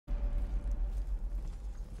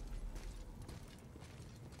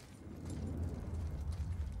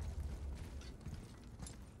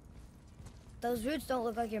Those roots don't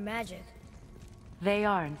look like your magic. They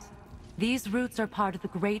aren't. These roots are part of the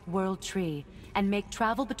Great World Tree, and make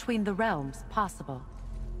travel between the realms possible.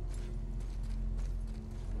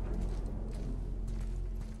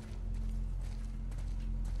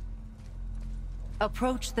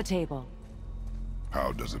 Approach the table.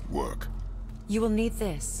 How does it work? You will need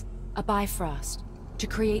this, a Bifrost, to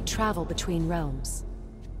create travel between realms.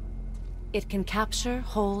 It can capture,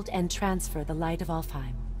 hold, and transfer the light of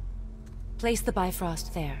Alfhaiem. Place the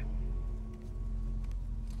Bifrost there.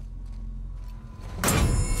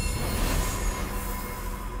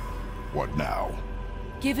 What now?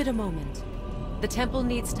 Give it a moment. The temple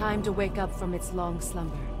needs time to wake up from its long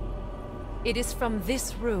slumber. It is from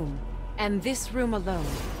this room, and this room alone,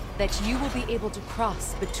 that you will be able to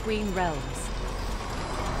cross between realms.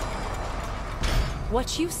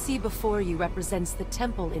 What you see before you represents the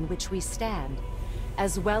temple in which we stand,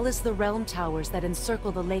 as well as the realm towers that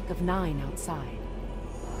encircle the Lake of Nine outside.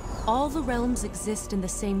 All the realms exist in the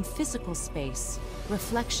same physical space,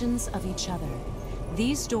 reflections of each other.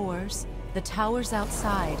 These doors, the towers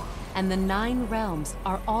outside, and the 9 realms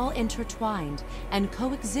are all intertwined and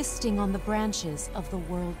coexisting on the branches of the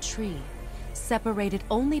World Tree, separated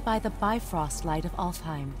only by the Bifrost light of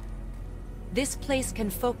Alfhaiem. This place can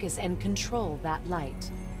focus and control that light.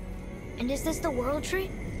 And is this the World Tree?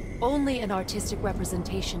 Only an artistic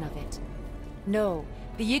representation of it. No,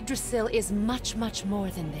 the Yggdrasil is much, much more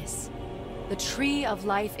than this. The Tree of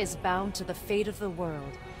Life is bound to the fate of the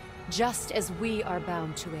world, just as we are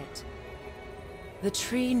bound to it. The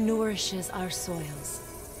tree nourishes our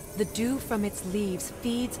soils. The dew from its leaves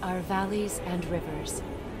feeds our valleys and rivers.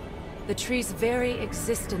 The tree's very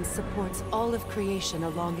existence supports all of creation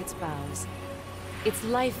along its boughs. Its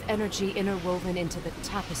life energy interwoven into the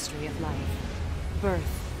tapestry of life.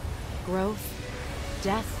 Birth, growth,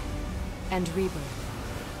 death, and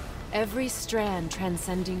rebirth. Every strand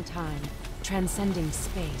transcending time, transcending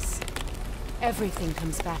space. Everything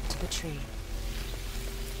comes back to the tree.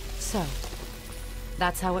 So,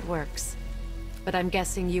 that's how it works. But I'm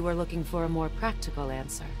guessing you were looking for a more practical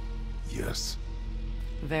answer. Yes.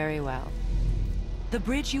 Very well. The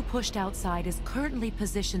bridge you pushed outside is currently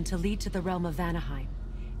positioned to lead to the realm of Vanaheim.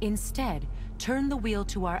 Instead, turn the wheel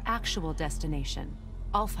to our actual destination,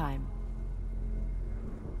 Alfhaiem.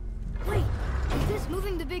 Wait, is this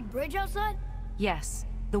moving the big bridge outside? Yes.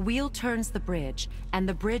 The wheel turns the bridge, and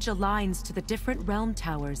the bridge aligns to the different realm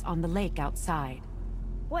towers on the lake outside.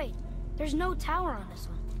 Wait, there's no tower on this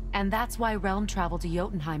one. And that's why realm travel to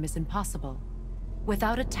Jotunheim is impossible.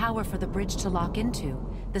 Without a tower for the bridge to lock into,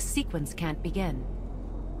 the sequence can't begin.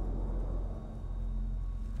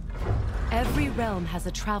 Every realm has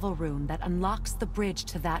a travel rune that unlocks the bridge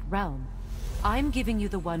to that realm. I'm giving you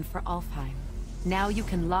the one for Alfhaiem. Now you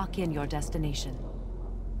can lock in your destination.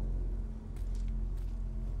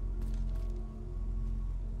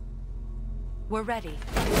 We're ready.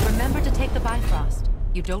 Remember to take the Bifrost.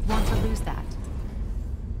 You don't want to lose that.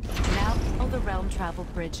 Now the realm travel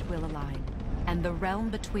bridge will align, and the realm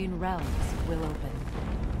between realms will open.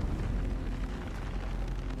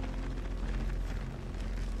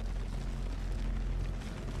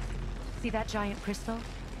 See that giant crystal?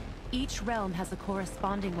 Each realm has a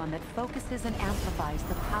corresponding one that focuses and amplifies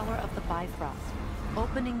the power of the Bifrost,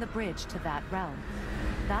 opening the bridge to that realm.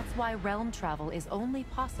 That's why realm travel is only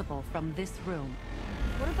possible from this room.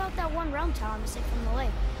 What about that one realm tower missing from the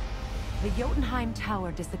lake? The Jotunheim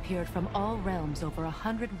Tower disappeared from all realms over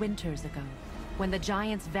 100 winters ago, when the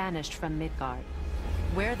giants vanished from Midgard.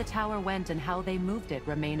 Where the tower went and how they moved it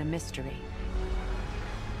remain a mystery.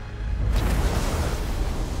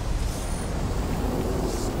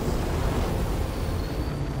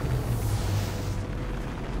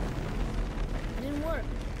 It didn't work.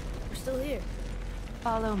 We're still here.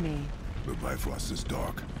 Follow me. The Bifrost is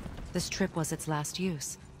dark. This trip was its last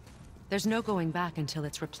use. There's no going back until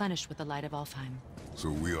it's replenished with the light of Alfheim. So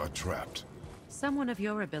we are trapped. Someone of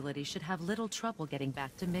your ability should have little trouble getting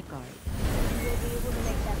back to Midgard. And we'll be able to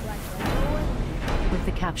make that black light go away? With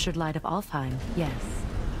the captured light of Alfheim, yes.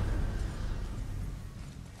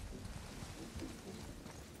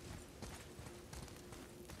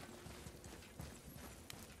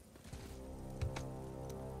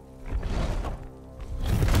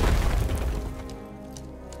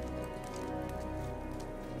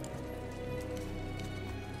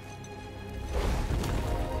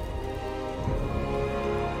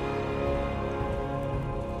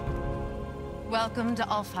 Welcome to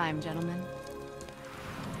Alfhaiem, gentlemen.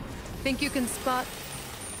 Think you can spot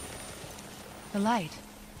the light?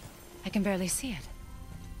 I can barely see it.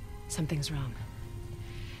 Something's wrong.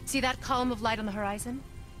 See that column of light on the horizon?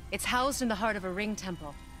 It's housed in the heart of a ring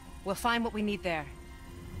temple. We'll find what we need there.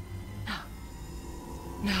 No.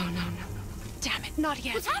 No, no, no, no. Damn it, not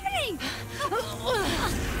yet. What's happening?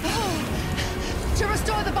 To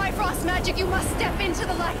restore the Bifrost magic, you must step into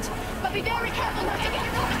the light. But be very careful not to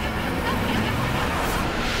get caught.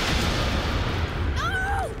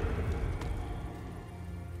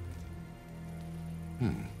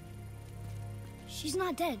 No! She's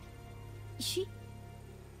not dead. Is she?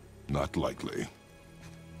 Not likely.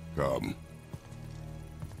 Come.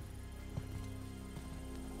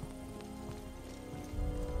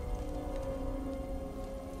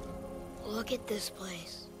 Look at this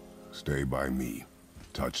place. Stay by me.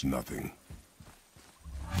 Touch nothing.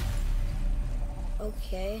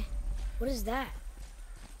 Okay. What is that?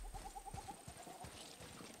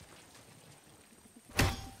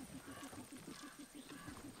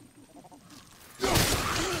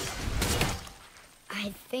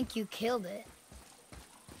 I think you killed it.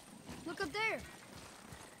 Look up there.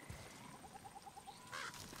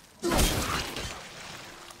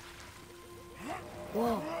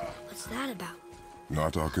 Whoa, what's that about?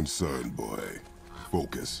 Not our concern, boy.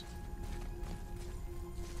 Focus.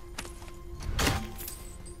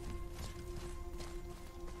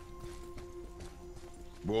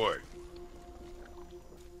 Boy.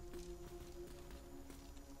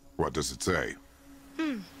 What does it say?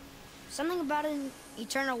 Something about an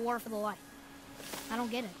eternal war for the light. I don't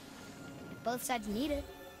get it. If both sides need it,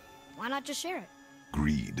 why not just share it?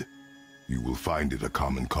 Greed. You will find it a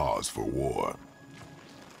common cause for war.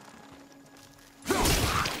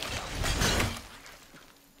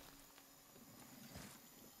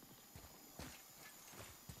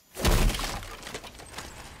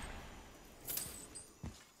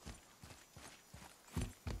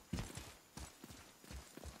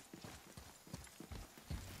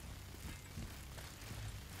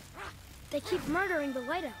 They keep murdering the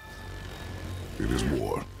lighthouse. It is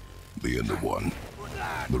war. The end of one.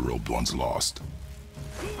 The robed one's lost.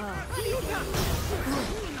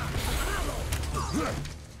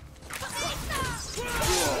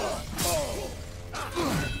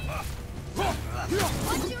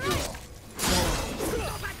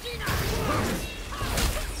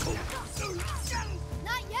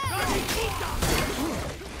 Not yet!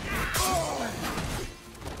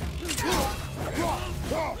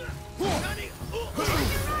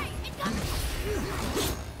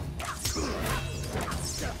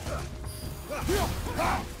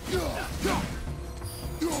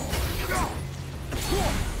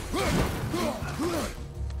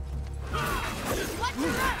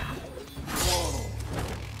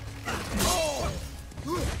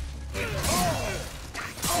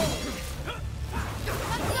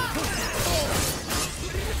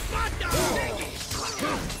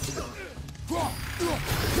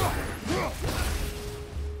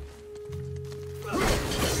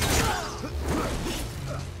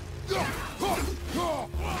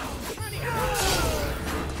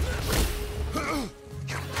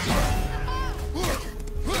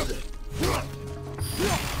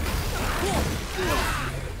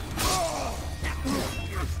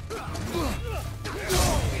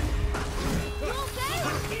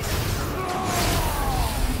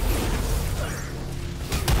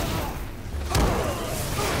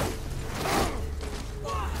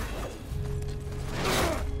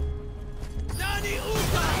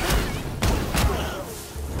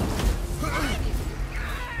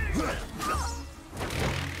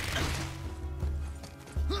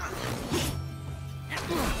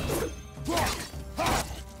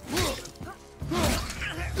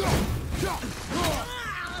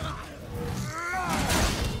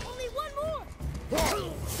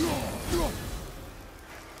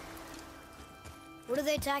 What are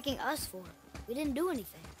they attacking us for? We didn't do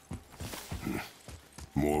anything.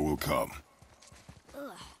 More will come.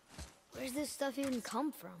 Ugh. Where's this stuff even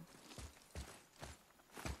come from?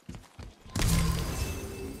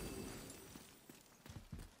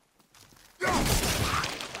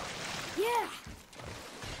 Yeah!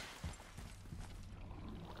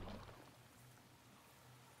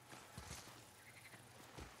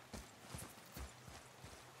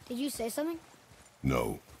 Did you say something?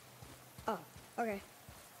 No. Oh, okay.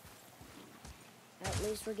 At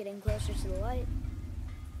least we're getting closer to the light.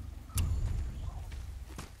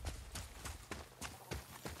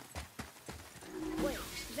 Wait,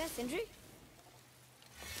 is that Sindri?